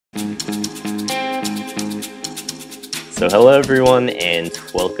So hello everyone and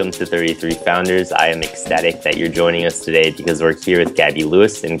welcome to 33 Founders. I am ecstatic that you're joining us today because we're here with Gabi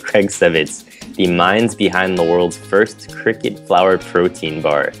Lewis and Craig Sewitz, the minds behind the world's first cricket flour protein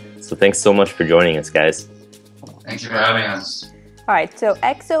bar. So thanks so much for joining us, guys. Thank you for having us. All right, so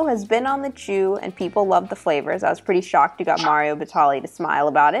EXO has been on the chew and people love the flavors. I was pretty shocked you got Mario Batali to smile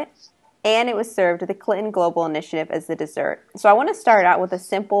about it. And it was served at the Clinton Global Initiative as the dessert. So I want to start out with a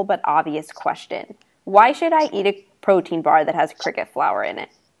simple but obvious question. Why should I eat a protein bar that has cricket flour in it?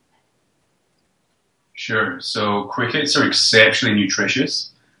 Sure. So crickets are exceptionally nutritious.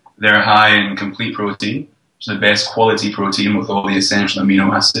 They're high in complete protein, which is the best quality protein with all the essential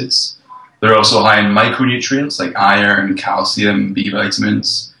amino acids. They're also high in micronutrients like iron, calcium, B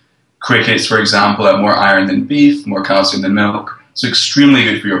vitamins. Crickets, for example, have more iron than beef, more calcium than milk, so extremely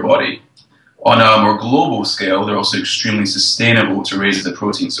good for your body. On a more global scale, they're also extremely sustainable to raise as a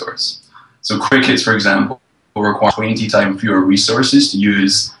protein source. So crickets, for example, will require 20 times fewer resources to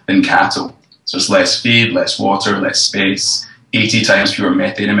use than cattle. So it's less feed, less water, less space, 80 times fewer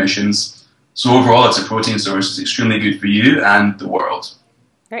methane emissions. So overall, it's a protein source that's extremely good for you and the world.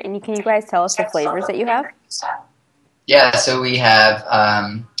 Great, and can you guys tell us the flavors that you have? Yeah, so we have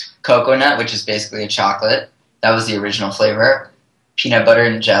coconut, which is basically a chocolate. That was the original flavor. Peanut butter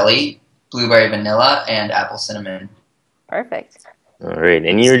and jelly, blueberry vanilla, and apple cinnamon. Perfect. All right,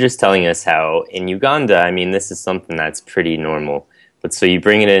 and you were just telling us how in Uganda, I mean, this is something that's pretty normal. But so you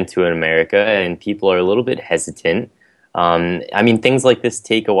bring it into America and people are a little bit hesitant. I mean, things like this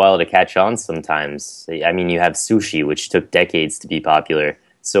take a while to catch on sometimes. I mean, you have sushi, which took decades to be popular.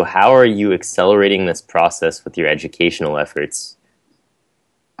 So how are you accelerating this process with your educational efforts?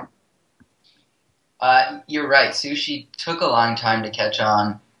 You're right. Sushi took a long time to catch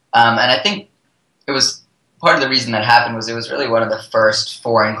on. And I think it was part of the reason that happened was it was really one of the first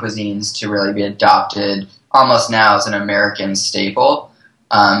foreign cuisines to really be adopted almost now as an American staple.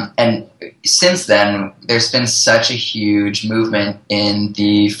 And since then, there's been such a huge movement in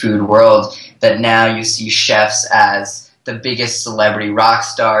the food world that now you see chefs as the biggest celebrity rock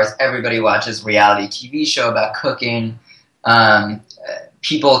stars. Everybody watches reality TV show about cooking.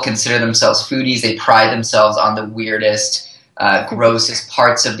 People consider themselves foodies. They pride themselves on the weirdest, grossest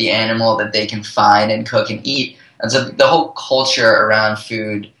parts of the animal that they can find and cook and eat. And so the whole culture around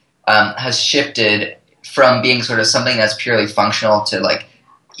food has shifted from being sort of something that's purely functional to like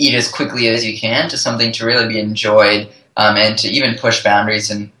eat as quickly as you can to something to really be enjoyed and to even push boundaries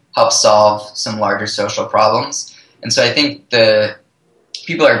and help solve some larger social problems. And so I think the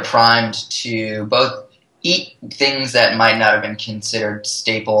people are primed to both eat things that might not have been considered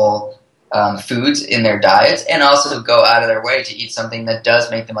staple foods in their diets and also go out of their way to eat something that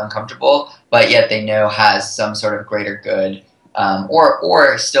does make them uncomfortable, but yet they know has some sort of greater good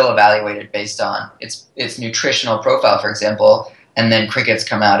or still evaluated based on its nutritional profile, for example, and then crickets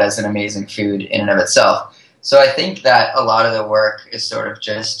come out as an amazing food in and of itself. So I think that a lot of the work is sort of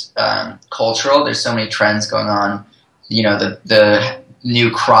just cultural. There's so many trends going on. You know, the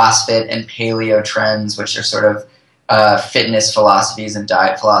new CrossFit and paleo trends, which are sort of fitness philosophies and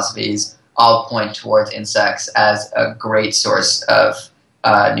diet philosophies, all point towards insects as a great source of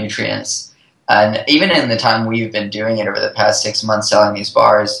nutrients. And even in the time we've been doing it over the past 6 months selling these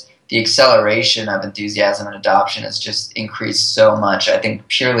bars, the acceleration of enthusiasm and adoption has just increased so much, I think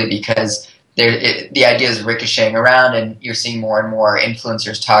purely because the idea is ricocheting around and you're seeing more and more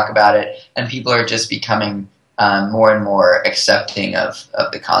influencers talk about it and people are just becoming more and more accepting of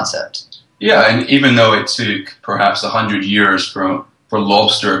the concept. Yeah, and even though it took perhaps 100 years for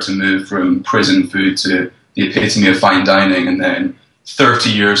lobster to move from prison food to the epitome of fine dining, and then 30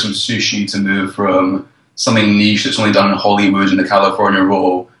 years from sushi to move from something niche that's only done in Hollywood and the California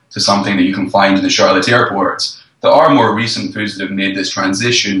roll to something that you can find in the Charlotte airport, there are more recent foods that have made this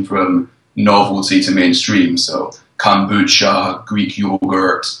transition from novelty to mainstream. So kombucha, Greek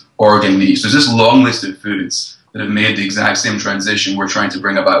yogurt, organ meats. There's this long list of foods that have made the exact same transition we're trying to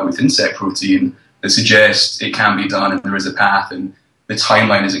bring about with insect protein that suggests it can be done and there is a path, and the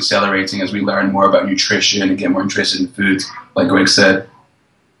timeline is accelerating as we learn more about nutrition and get more interested in food, like Greg said.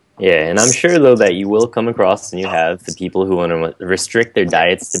 Yeah, and I'm sure, though, that you will come across, and you have, the people who want to restrict their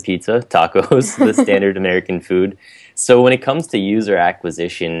diets to pizza, tacos, the standard American food. So when it comes to user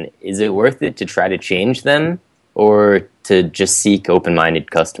acquisition, is it worth it to try to change them or to just seek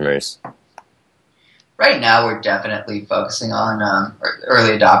open-minded customers? Right now, we're definitely focusing on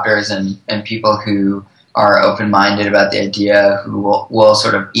early adopters and people who are open-minded about the idea, who will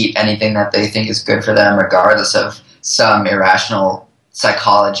sort of eat anything that they think is good for them, regardless of some irrational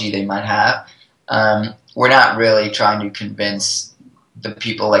psychology they might have. We're not really trying to convince the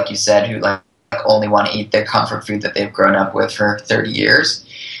people, like you said, who like only want to eat their comfort food that they've grown up with for 30 years.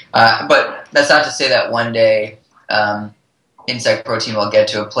 But that's not to say that one day insect protein will get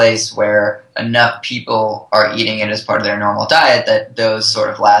to a place where enough people are eating it as part of their normal diet that those sort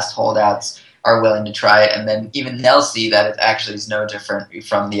of last holdouts are willing to try it, and then even they'll see that it actually is no different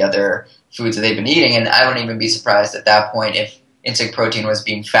from the other foods that they've been eating. And I wouldn't even be surprised at that point if insect protein was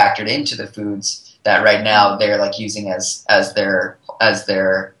being factored into the foods that right now they're like using as their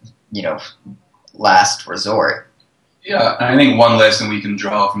last resort. Yeah, and I think one lesson we can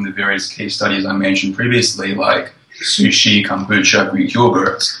draw from the various case studies I mentioned previously, like sushi, kombucha, Greek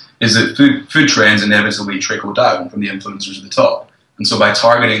yogurt, is that food trends inevitably trickle down from the influencers at the top. And so by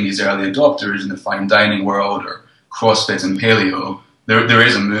targeting these early adopters in the fine dining world or CrossFit and paleo, there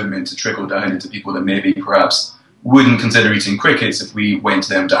is a movement to trickle down into people that maybe perhaps wouldn't consider eating crickets if we went to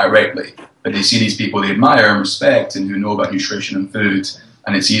them directly. But they see these people they admire and respect and who know about nutrition and food,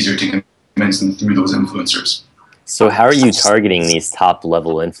 and it's easier to convince them through those influencers. So how are you targeting these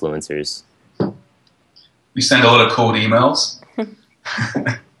top-level influencers? We send a lot of cold emails.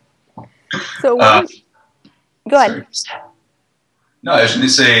 So go ahead. Sorry. No, I was going to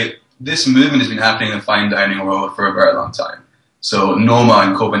say, this movement has been happening in the fine dining world for a very long time. So Noma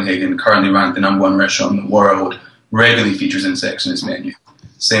in Copenhagen, currently ranked the #1 restaurant in the world, regularly features insects in its menu.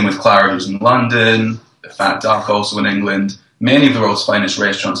 Same with Claridge's in London, the Fat Duck also in England. Many of the world's finest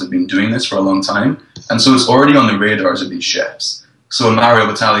restaurants have been doing this for a long time, and so it's already on the radars of these chefs. So when Mario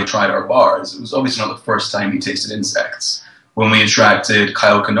Batali tried our bars, it was obviously not the first time he tasted insects. When we attracted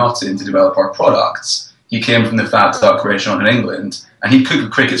Kyle Connaughton to develop our products, he came from the Fat Duck restaurant in England, and he'd cooked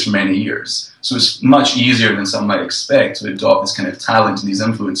with crickets for many years. So it's much easier than some might expect to adopt this kind of talent in these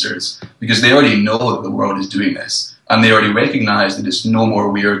influencers, because they already know that the world is doing this, and they already recognize that it's no more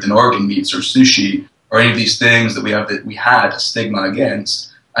weird than organ meats or sushi, or any of these things that we had a stigma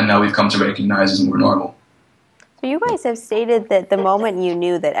against, and now we've come to recognize as more normal. So you guys have stated that the moment you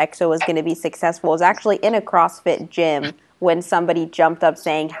knew that EXO was going to be successful was actually in a CrossFit gym when somebody jumped up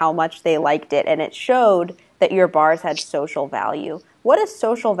saying how much they liked it, and it showed that your bars had social value. What does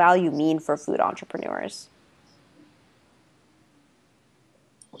social value mean for food entrepreneurs?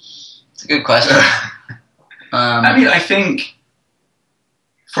 It's a good question. I think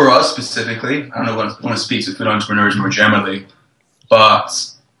for us specifically, I don't want to speak to food entrepreneurs more generally, but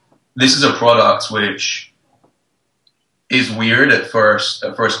this is a product which is weird at first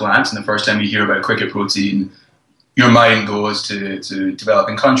glance, and the first time you hear about cricket protein, your mind goes to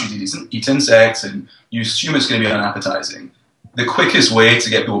developing countries that eat insects, and you assume it's going to be unappetizing. The quickest way to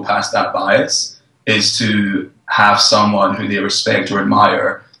get people past that bias is to have someone who they respect or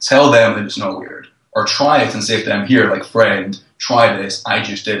admire tell them that it's not weird, or try it and say to them, here, like, friend, try this, I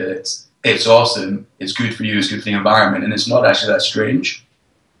just did it, it's awesome, it's good for you, it's good for the environment, and it's not actually that strange.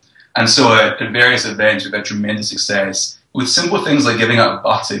 And so at various events we've had tremendous success with simple things like giving out a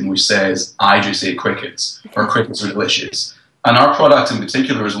button which says, I just ate crickets, or crickets are delicious. And our product in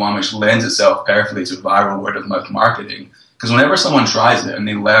particular is one which lends itself perfectly to viral word-of-mouth marketing, because whenever someone tries it and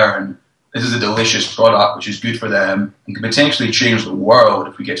they learn this is a delicious product which is good for them and can potentially change the world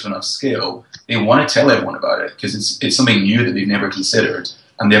if we get to enough scale, they want to tell everyone about it because it's something new that they've never considered,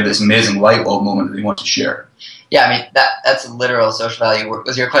 and they have this amazing light bulb moment that they want to share. Yeah, I mean, that's a literal social value.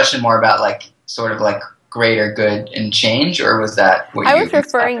 Was your question more about sort of greater good and change, or was that what I was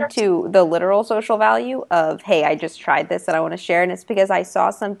referring to the literal social value of, hey, I just tried this and I want to share, and it's because I saw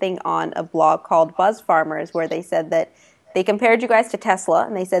something on a blog called Buzz Farmers where they said that they compared you guys to Tesla,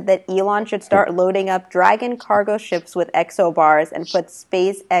 and they said that Elon should start loading up Dragon cargo ships with EXO bars and put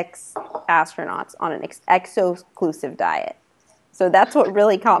SpaceX astronauts on an EXO-exclusive diet. So that's what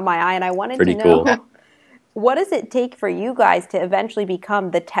really caught my eye, and I wanted to know, cool. What does it take for you guys to eventually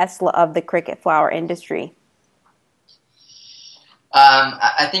become the Tesla of the cricket flour industry?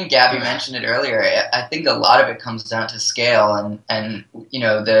 I think Gabi mentioned it earlier. I think a lot of it comes down to scale, and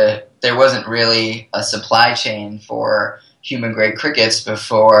there wasn't really a supply chain for human grade crickets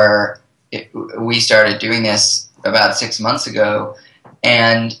before we started doing this about 6 months ago,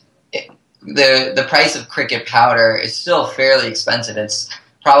 and the price of cricket powder is still fairly expensive. It's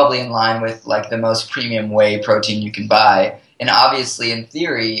probably in line with the most premium whey protein you can buy. And obviously, in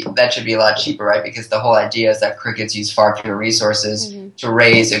theory, that should be a lot cheaper, right? Because the whole idea is that crickets use far fewer resources to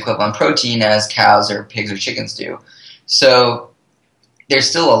raise equivalent protein as cows or pigs or chickens do. So there's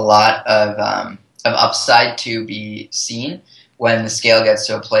still a lot of upside to be seen when the scale gets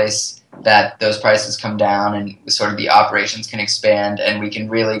to a place that those prices come down and sort of the operations can expand and we can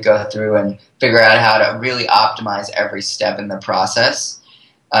really go through and figure out how to really optimize every step in the process.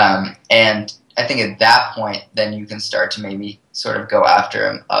 And I think at that point, then you can start to maybe sort of go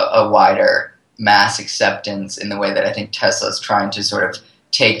after a wider mass acceptance in the way that I think Tesla's trying to sort of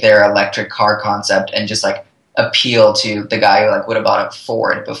take their electric car concept and just like appeal to the guy who like would have bought a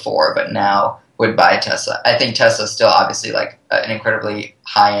Ford before, but now would buy a Tesla. I think Tesla's still obviously like an incredibly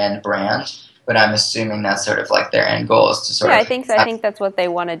high-end brand, but I'm assuming that's sort of like their end goal is to sort of. I think that's what they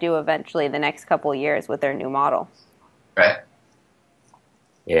want to do eventually the next couple of years with their new model. Right.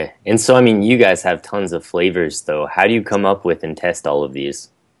 Yeah. And so, I mean, you guys have tons of flavors, though. How do you come up with and test all of these?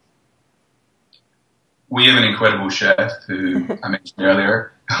 We have an incredible chef who I mentioned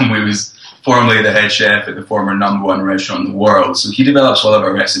earlier. He was formerly the head chef at the former #1 restaurant in the world. So he develops all of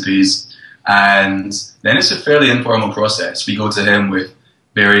our recipes, and then it's a fairly informal process. We go to him with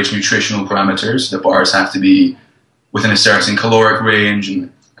various nutritional parameters. The bars have to be within a certain caloric range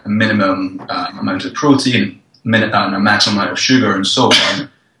and a minimum amount of protein, a maximum amount of sugar, and so on.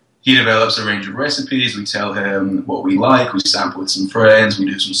 He develops a range of recipes. We tell him what we like. We sample with some friends. We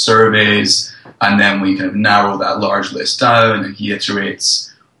do some surveys. And then we kind of narrow that large list down, and he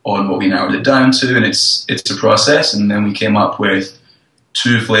iterates on what we narrowed it down to. And it's a process. And then we came up with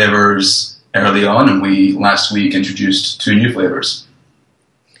 2 flavors early on, and we last week introduced 2 new flavors.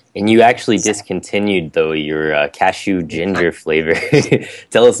 And you actually discontinued, though, your cashew ginger flavor.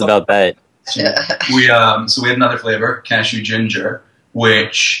 Tell us about that. So we had another flavor, cashew ginger,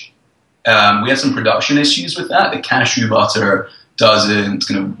 which we had some production issues with that. The cashew butter doesn't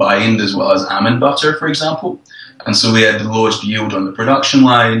kind of bind as well as almond butter, for example. And so we had the lowest yield on the production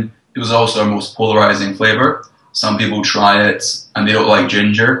line. It was also our most polarizing flavor. Some people try it and they don't like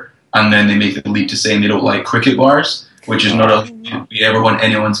ginger, and then they make the leap to saying they don't like cricket bars, which is not a leap we ever want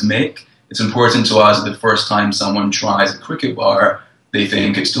anyone to make. It's important to us that the first time someone tries a cricket bar, they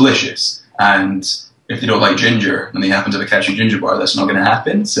think it's delicious. And if they don't like ginger and they happen to have a cashew ginger bar, that's not going to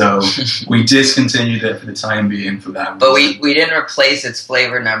happen. So we discontinued it for the time being for that. But we didn't replace its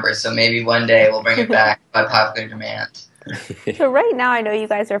flavor number, so maybe one day we'll bring it back by popular demand. So right now I know you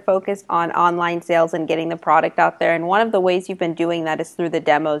guys are focused on online sales and getting the product out there, and one of the ways you've been doing that is through the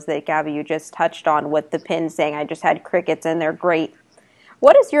demos that, Gabi, you just touched on with the pin saying, I just had crickets and they're great.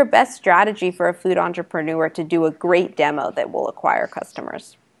 What is your best strategy for a food entrepreneur to do a great demo that will acquire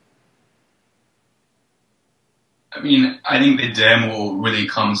customers? I mean, I think the demo really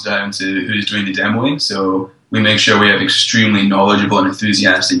comes down to who's doing the demoing. So we make sure we have extremely knowledgeable and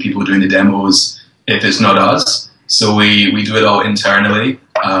enthusiastic people doing the demos if it's not us. So we do it all internally.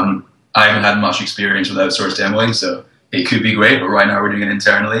 I haven't had much experience with outsourced demoing, so it could be great, but right now we're doing it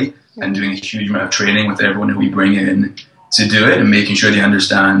internally and doing a huge amount of training with everyone who we bring in to do it, and making sure they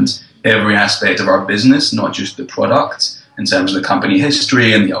understand every aspect of our business, not just the product, in terms of the company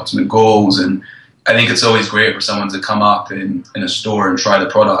history and the ultimate goals. And I think it's always great for someone to come up in a store and try the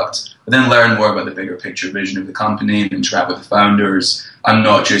product, but then learn more about the bigger picture vision of the company and interact with the founders, and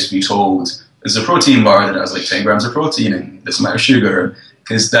not just be told, there's a protein bar that has like 10 grams of protein and this amount of sugar,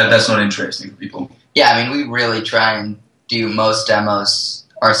 because that's not interesting for people. Yeah, I mean, we really try and do most demos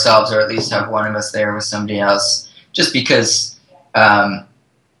ourselves, or at least have one of us there with somebody else, just because I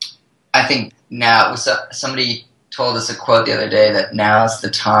think now somebody told us a quote the other day that now's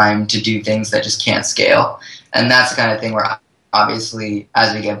the time to do things that just can't scale. And that's the kind of thing where obviously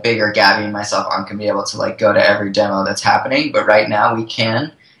as we get bigger, Gabi and myself aren't going to be able to like go to every demo that's happening, but right now we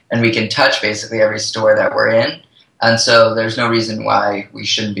can, and we can touch basically every store that we're in. And so there's no reason why we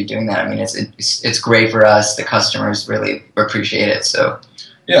shouldn't be doing that. I mean, it's great for us. The customers really appreciate it. So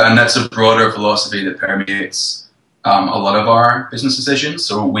yeah, and that's a broader philosophy that permeates a lot of our business decisions.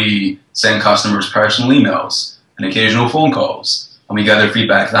 So we send customers personal emails and occasional phone calls, and we gather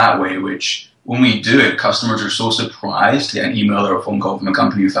feedback that way, which when we do it, customers are so surprised to get an email or a phone call from a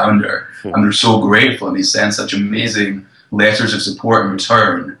company founder, and they're so grateful, and they send such amazing letters of support in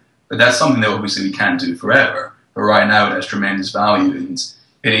return. But that's something that obviously we can't do forever. But right now it has tremendous value, and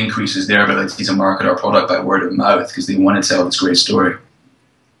it increases their ability to market our product by word of mouth because they want to tell this great story.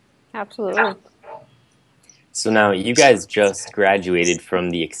 Absolutely. So now you guys just graduated from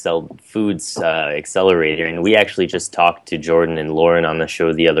the Foods Accelerator, and we actually just talked to Jordan and Lauren on the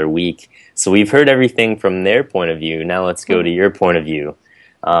show the other week. So we've heard everything from their point of view. Now let's go to your point of view.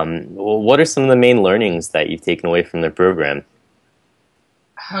 What are some of the main learnings that you've taken away from their program?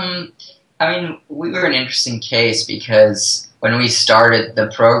 I mean, we were an interesting case because when we started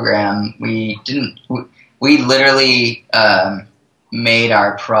the program, we literally made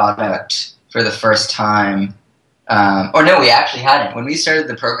our product for the first time. Or no, we actually hadn't. When we started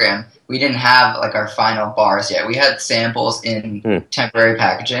the program, we didn't have like our final bars yet. We had samples in temporary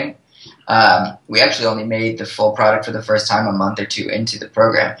packaging. We actually only made the full product for the first time a month or two into the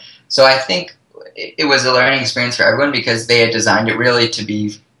program. So I think it was a learning experience for everyone because they had designed it really to be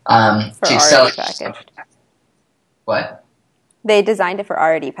to already packaged. What? They designed it for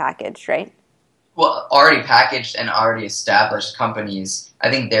already packaged, right? Well, already packaged and already established companies. I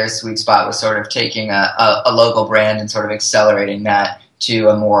think their sweet spot was sort of taking a local brand and sort of accelerating that to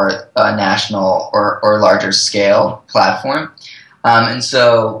a more national or larger scale platform. And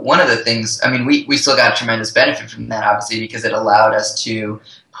so one of the things, I mean, we still got tremendous benefit from that, obviously, because it allowed us to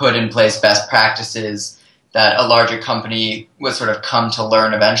put in place best practices that a larger company would sort of come to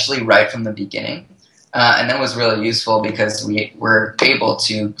learn eventually right from the beginning. And that was really useful because we were able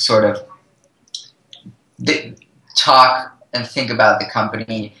to sort of talk and think about the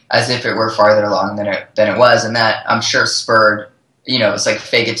company as if it were farther along than it was. And that, I'm sure, spurred, it's like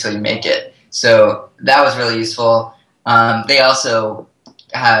fake it till you make it. So that was really useful. They also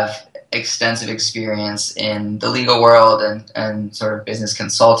have extensive experience in the legal world and sort of business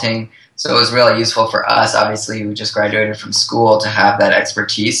consulting. So it was really useful for us, obviously, who just graduated from school, to have that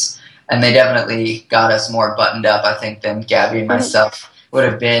expertise. And they definitely got us more buttoned up, I think, than Gabi and myself would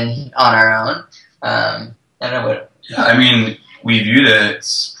have been on our own. I don't know what. Yeah, I mean, we viewed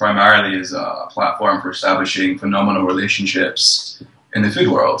it primarily as a platform for establishing phenomenal relationships in the food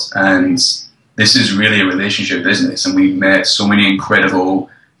world. And this is really a relationship business. And we've met so many incredible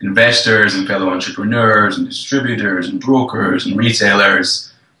investors and fellow entrepreneurs and distributors and brokers and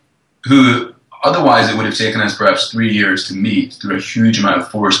retailers who otherwise it would have taken us perhaps 3 years to meet through a huge amount of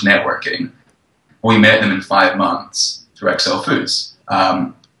forced networking. We met them in 5 months through XL Foods.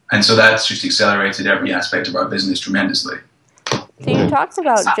 And so that's just accelerated every aspect of our business tremendously. So you talked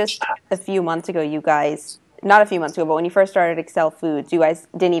about just a few months ago, you guys, not a few months ago, but when you first started XL Foods, you guys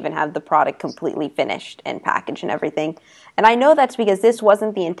didn't even have the product completely finished and packaged and everything. And I know that's because this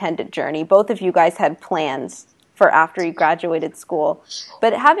wasn't the intended journey. Both of you guys had plans for after you graduated school.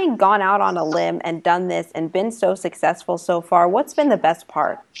 But having gone out on a limb and done this and been so successful so far, what's been the best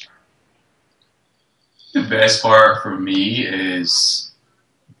part? The best part for me is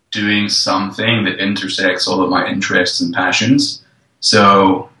doing something that intersects all of my interests and passions.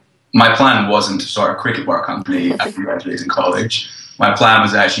 So my plan wasn't to start a cricket bar company after graduating college. My plan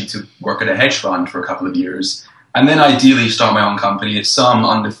was actually to work at a hedge fund for a couple of years and then ideally start my own company at some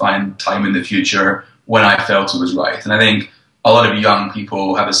undefined time in the future when I felt it was right. And I think a lot of young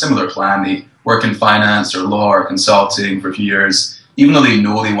people have a similar plan. They work in finance or law or consulting for a few years, even though they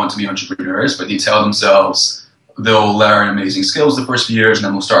know they want to be entrepreneurs, but they tell themselves they'll learn amazing skills the first few years and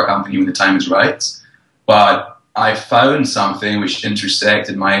then we'll start a company when the time is right. But I found something which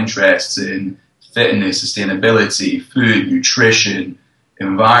intersected my interests in fitness, sustainability, food, nutrition,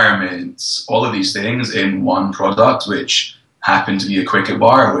 environment, all of these things in one product, which happened to be a cricket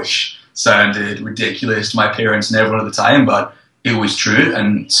bar, which sounded ridiculous to my parents and everyone at the time, but it was true.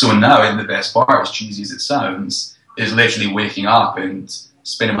 And so now, in the best part, as cheesy as it sounds, is literally waking up and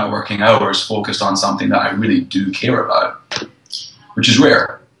spending my working hours focused on something that I really do care about, which is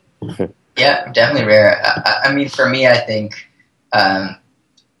rare. Yeah, definitely rare. I mean, for me, I think the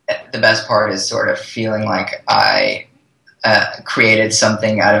best part is sort of feeling like I created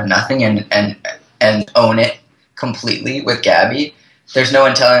something out of nothing and own it completely with Gabi. There's no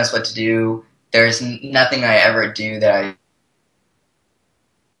one telling us what to do. There's nothing I ever do that I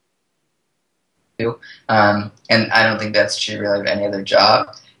do. And I don't think that's true really of any other job.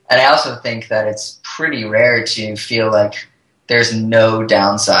 And I also think that it's pretty rare to feel like there's no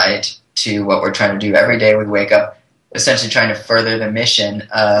downside to what we're trying to do. Every day we wake up essentially trying to further the mission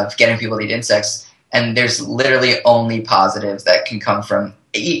of getting people to eat insects, and there's literally only positives that can come from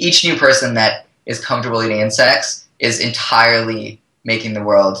each new person that is comfortable eating insects is entirely making the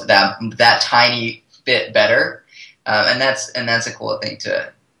world that tiny bit better, and that's a cool thing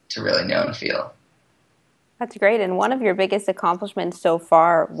to really know and feel. That's great. And one of your biggest accomplishments so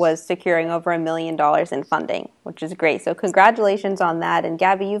far was securing over $1 million in funding, which is great. So congratulations on that. And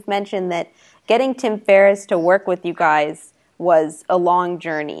Gabi, you've mentioned that getting Tim Ferriss to work with you guys was a long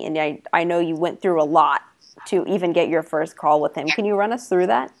journey. And I know you went through a lot to even get your first call with him. Can you run us through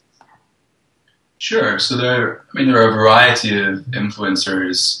that? Sure. So there are a variety of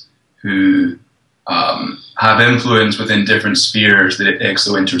influencers who have influence within different spheres that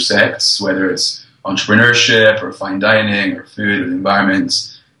XO intersects, whether it's entrepreneurship or fine dining or food or the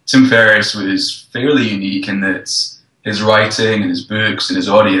environment. Tim Ferriss was fairly unique in that his writing and his books and his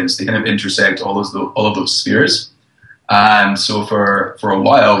audience, they kind of intersect all of those spheres. And so for a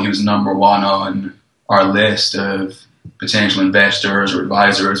while, he was number one on our list of potential investors or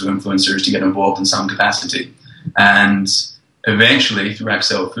advisors or influencers to get involved in some capacity. And eventually, through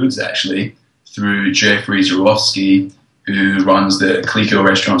XL Foods, actually, through Jeffrey Zarowski, who runs the Cliquot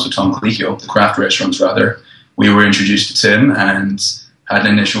restaurants, or Tom Cliquot, the craft restaurants rather. We were introduced to Tim and had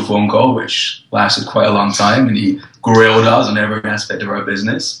an initial phone call, which lasted quite a long time, and he grilled us on every aspect of our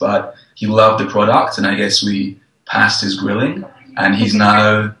business, but he loved the product, and I guess we passed his grilling, and he's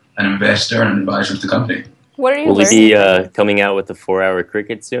now an investor and an advisor of the company. What are you Will learning? he be coming out with the 4-hour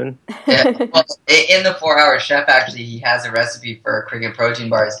cricket soon? Yeah, well, in the 4-hour chef, actually, he has a recipe for cricket protein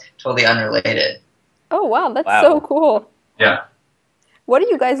bars, totally unrelated. Oh, wow, that's Wow. so cool. Yeah. What are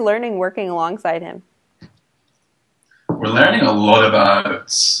you guys learning working alongside him? We're learning a lot about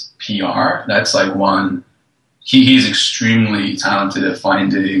PR. That's like one. He's extremely talented at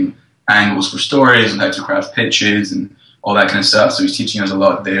finding angles for stories and how to craft pitches and all that kind of stuff. So he's teaching us a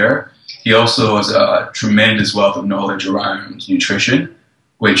lot there. He also has a tremendous wealth of knowledge around nutrition,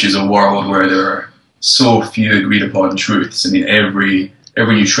 which is a world where there are so few agreed upon truths. I mean, every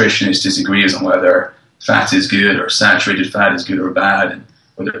nutritionist disagrees on whether fat is good or saturated fat is good or bad, and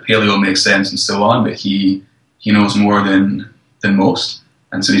whether paleo makes sense and so on. But he knows more than most,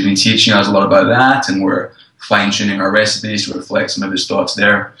 and so he's been teaching us a lot about that, and we're fine-tuning our recipes to reflect some of his thoughts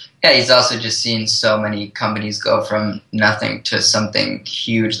there. Yeah, he's also just seen so many companies go from nothing to something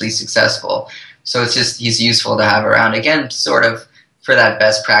hugely successful. So it's just, he's useful to have around, again, sort of for that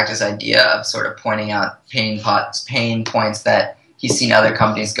best practice idea of sort of pointing out pain points that he's seen other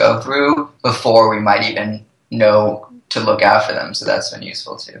companies go through before we might even know to look out for them. So that's been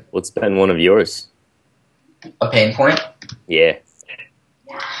useful too. What's been one of yours? A pain point? Yeah,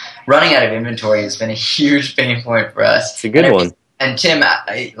 Running out of inventory has been a huge pain point for us. it's a good one. And Tim,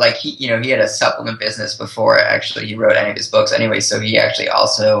 he had a supplement business before actually he wrote any of his books anyway, so he actually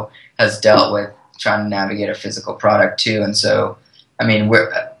also has dealt with trying to navigate a physical product too. And so, I mean,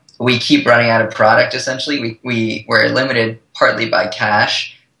 we keep running out of product essentially. We're limited partly by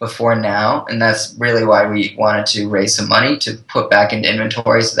cash before now, and that's really why we wanted to raise some money to put back into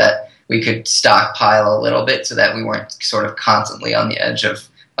inventory so that we could stockpile a little bit so that we weren't sort of constantly on the edge of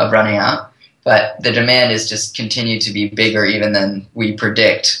running out. But the demand has just continued to be bigger even than we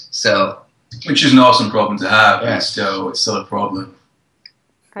predict. So, Which is an awesome problem to have, Yeah. but it's still a problem.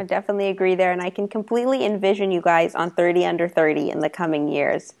 I definitely agree there, and I can completely envision you guys on 30 Under 30 in the coming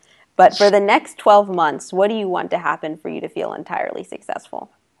years. But for the next 12 months, what do you want to happen for you to feel entirely successful?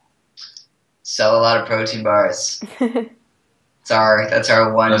 sell a lot of protein bars. That's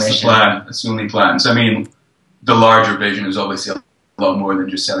our one That's mission. the plan. That's the only plan. So, I mean, the larger vision is obviously a lot more than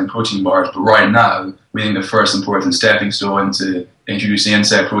just selling protein bars. But right now, we think the first important stepping stone to introducing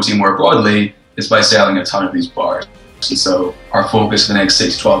insect protein more broadly is by selling a ton of these bars. And so our focus for the next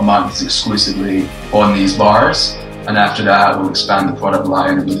 6 to 12 months is exclusively on these bars. And after that, we'll expand the product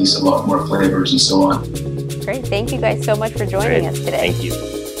line and release a lot more flavors and so on. Great. Thank you guys so much for joining us today. Thank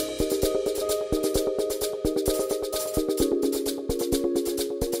you.